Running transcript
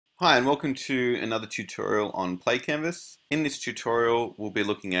Hi and welcome to another tutorial on PlayCanvas. In this tutorial we'll be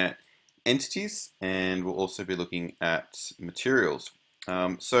looking at entities and we'll also be looking at materials.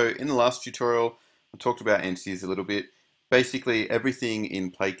 So in the last tutorial I talked about entities a little bit. Basically everything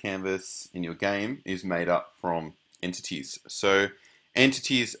in PlayCanvas in your game is made up from entities. So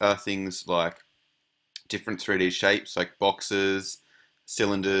entities are things like different 3D shapes like boxes,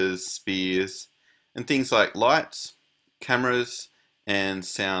 cylinders, spheres, and things like lights, cameras, and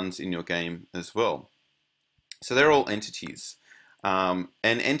sounds in your game as well. So they're all entities. And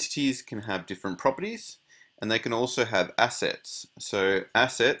entities can have different properties, and they can also have assets. So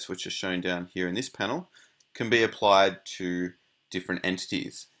assets, which are shown down here in this panel, can be applied to different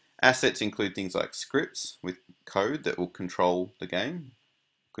entities. Assets include things like scripts with code that will control the game,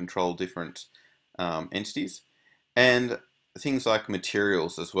 control different entities, and things like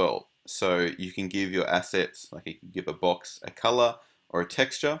materials as well. So you can give your assets, like you can give a box a color or a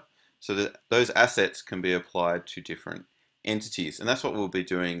texture, so that those assets can be applied to different entities. And that's what we'll be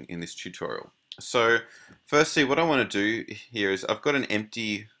doing in this tutorial. So firstly, what I want to do here is I've got an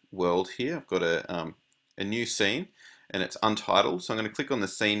empty world here. I've got a new scene and it's untitled. So I'm going to click on the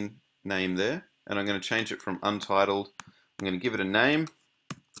scene name there and I'm going to change it from untitled. I'm going to give it a name.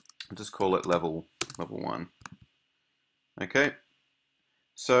 I'll just call it level 1. Okay,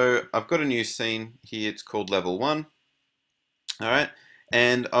 so I've got a new scene here. It's called level 1. All right,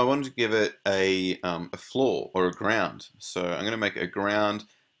 and I wanted to give it a floor or a ground. So I'm going to make a ground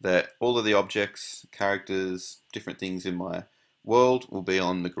that all of the objects, characters, different things in my world will be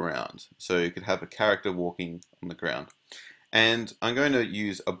on the ground. So you could have a character walking on the ground. And I'm going to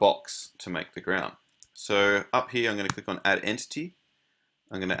use a box to make the ground. So up here I'm going to click on Add Entity.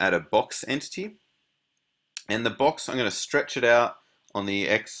 I'm going to add a box entity. And the box, I'm going to stretch it out on the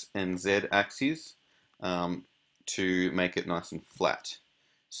X and Z axes to make it nice and flat.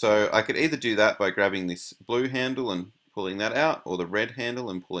 So I could either do that by grabbing this blue handle and pulling that out, or the red handle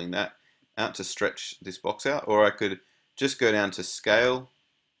and pulling that out to stretch this box out, or I could just go down to scale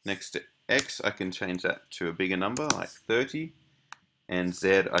next to X. I can change that to a bigger number like 30, and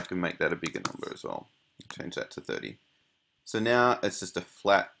Z I can make that a bigger number as well. Change that to 30. So now it's just a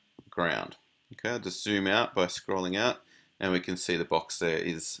flat ground. Okay, I'll just zoom out by scrolling out and we can see the box there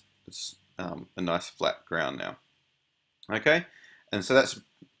is a nice flat ground now. Okay, and so that's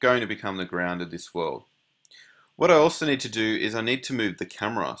going to become the ground of this world. What I also need to do is I need to move the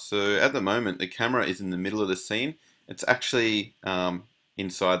camera. So at the moment the camera is in the middle of the scene. It's actually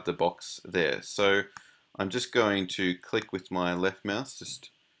inside the box there. So I'm just going to click with my left mouse, just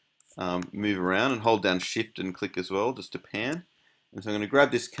move around and hold down shift and click as well just to pan. And so I'm going to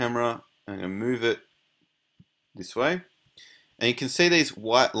grab this camera, I'm going to move it this way. And you can see these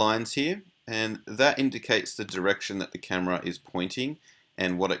white lines here, and that indicates the direction that the camera is pointing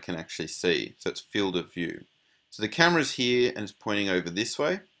and what it can actually see. So it's field of view. So the camera's here and it's pointing over this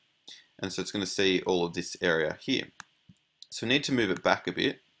way, and so it's going to see all of this area here. So we need to move it back a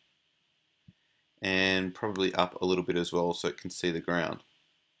bit and probably up a little bit as well so it can see the ground.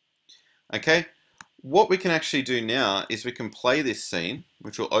 Okay, what we can actually do now is we can play this scene,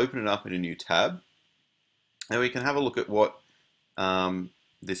 which will open it up in a new tab, and we can have a look at what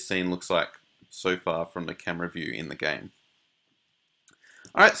this scene looks like so far from the camera view in the game.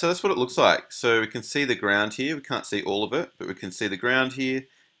 Alright, so that's what it looks like. So we can see the ground here. We can't see all of it, but we can see the ground here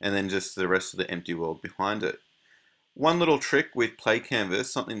and then just the rest of the empty world behind it. One little trick with PlayCanvas,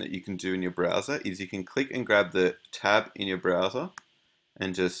 something that you can do in your browser, is you can click and grab the tab in your browser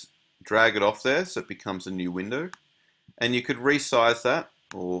and just drag it off there so it becomes a new window. And you could resize that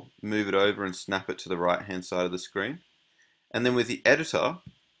or move it over and snap it to the right hand side of the screen. And then with the editor,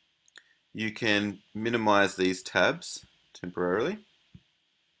 you can minimize these tabs temporarily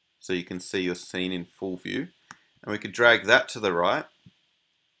so you can see your scene in full view. And we could drag that to the right.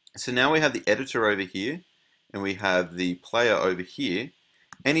 So now we have the editor over here and we have the player over here.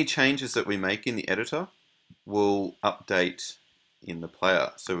 Any changes that we make in the editor will update in the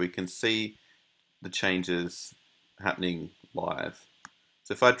player, so we can see the changes happening live.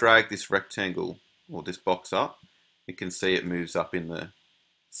 So if I drag this rectangle or this box up, you can see it moves up in the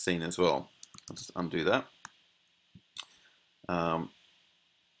scene as well. I'll just undo that. I'll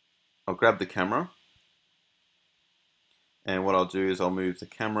grab the camera, and what I'll do is I'll move the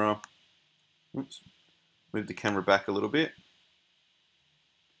camera, move the camera back a little bit,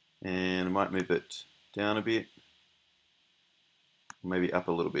 and I might move it down a bit, maybe up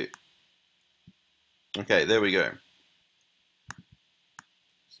a little bit. Okay, there we go.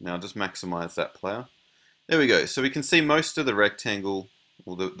 So now just maximize that player. There we go. So we can see most of the rectangle,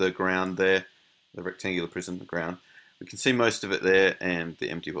 or the ground there, the rectangular prism, the ground. We can see most of it there and the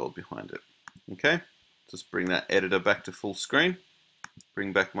empty world behind it. Okay, just bring that editor back to full screen,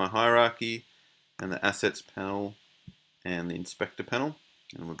 bring back my hierarchy and the assets panel and the inspector panel,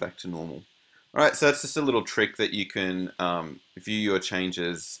 and we're back to normal. Alright, so that's just a little trick that you can view your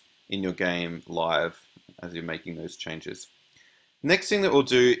changes in your game live as you're making those changes. Next thing that we'll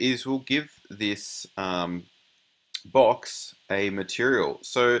do is we'll give this box a material.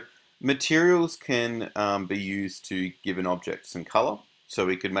 So materials can be used to give an object some color. So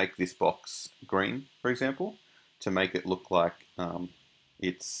we could make this box green, for example, to make it look like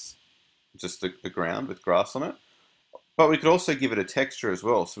it's just the ground with grass on it. But we could also give it a texture as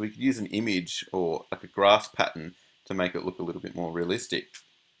well. So we could use an image or like a grass pattern to make it look a little bit more realistic.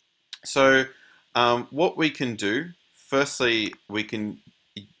 So what we can do, firstly, we can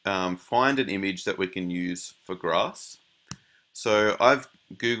find an image that we can use for grass. So I've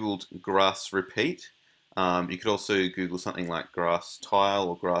Googled grass repeat. You could also Google something like grass tile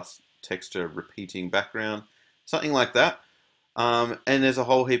or grass texture repeating background, something like that. And there's a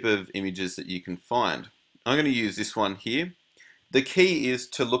whole heap of images that you can find. I'm going to use this one here. The key is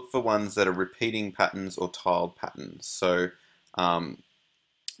to look for ones that are repeating patterns or tiled patterns. So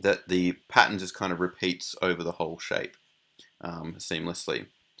that the pattern just kind of repeats over the whole shape seamlessly.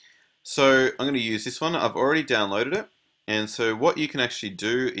 So I'm going to use this one. I've already downloaded it. And so what you can actually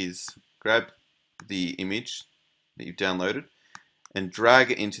do is grab the image that you've downloaded and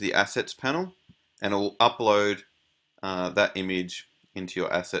drag it into the assets panel, and it will upload that image into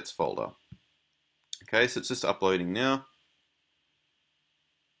your assets folder. Okay, so it's just uploading now.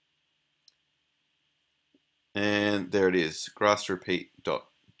 And there it is,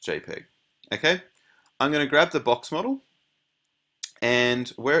 grassrepeat.jpg. Okay, I'm going to grab the box model, and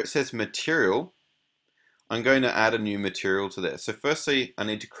where it says material, I'm going to add a new material to there. So firstly, I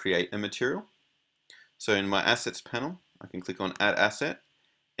need to create a material. So in my assets panel, I can click on add asset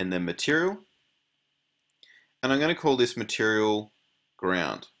and then material. And I'm going to call this material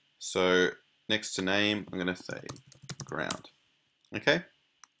ground. So next to name, I'm going to say ground. Okay.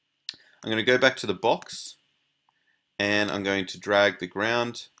 I'm going to go back to the box and I'm going to drag the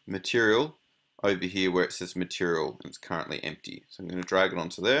ground material over here where it says material and it's currently empty. So I'm going to drag it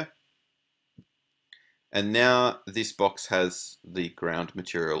onto there. And now this box has the ground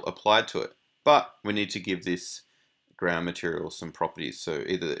material applied to it. But we need to give this ground material some properties. So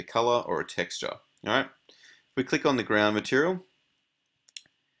either a color or a texture. All right. If we click on the ground material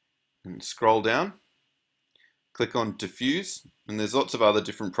and scroll down, click on diffuse, and there's lots of other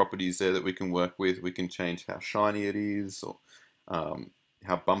different properties there that we can work with. We can change how shiny it is or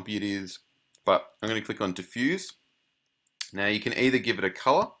how bumpy it is, but I'm going to click on diffuse. Now you can either give it a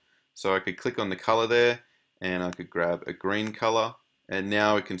color, so I could click on the color there and I could grab a green color, and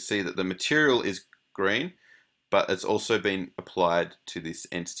now we can see that the material is green, but it's also been applied to this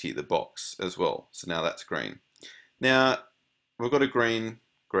entity, the box, as well. So now that's green. Now we've got a green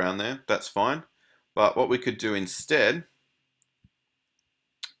ground there, that's fine. But what we could do instead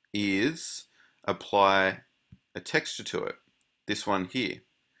is apply a texture to it, this one here.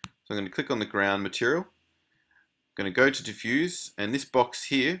 So I'm going to click on the ground material, I'm going to go to diffuse, and this box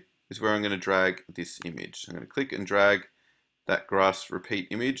here is where I'm going to drag this image. I'm going to click and drag that grass repeat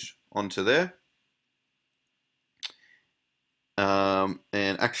image onto there.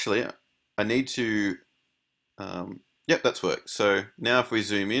 And actually, I need to, yep, that's worked. So now if we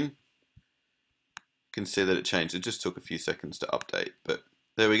zoom in, you can see that it changed. It just took a few seconds to update, but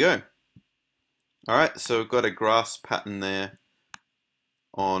there we go. All right, so we've got a grass pattern there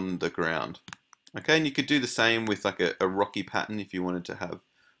on the ground. Okay, and you could do the same with like a rocky pattern if you wanted to have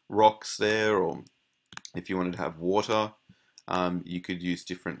rocks there, or if you wanted to have water, you could use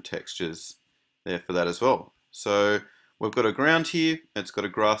different textures there for that as well. So we've got a ground here, it's got a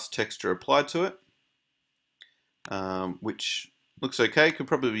grass texture applied to it, which looks okay. Could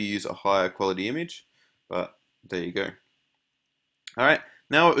probably use a higher quality image, but there you go. All right,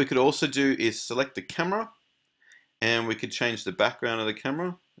 now what we could also do is select the camera, and we could change the background of the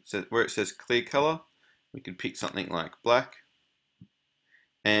camera. Where it says clear color, we could pick something like black.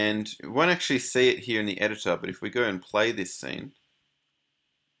 And we won't actually see it here in the editor, but if we go and play this scene,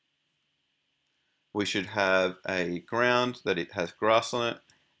 we should have a ground that it has grass on it,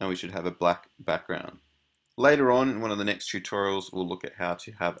 and we should have a black background. Later on in one of the next tutorials, we'll look at how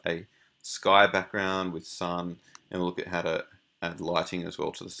to have a sky background with sun, and we'll look at how to add lighting as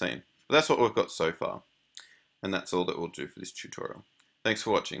well to the scene. But that's what we've got so far, and that's all that we'll do for this tutorial. Thanks for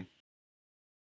watching.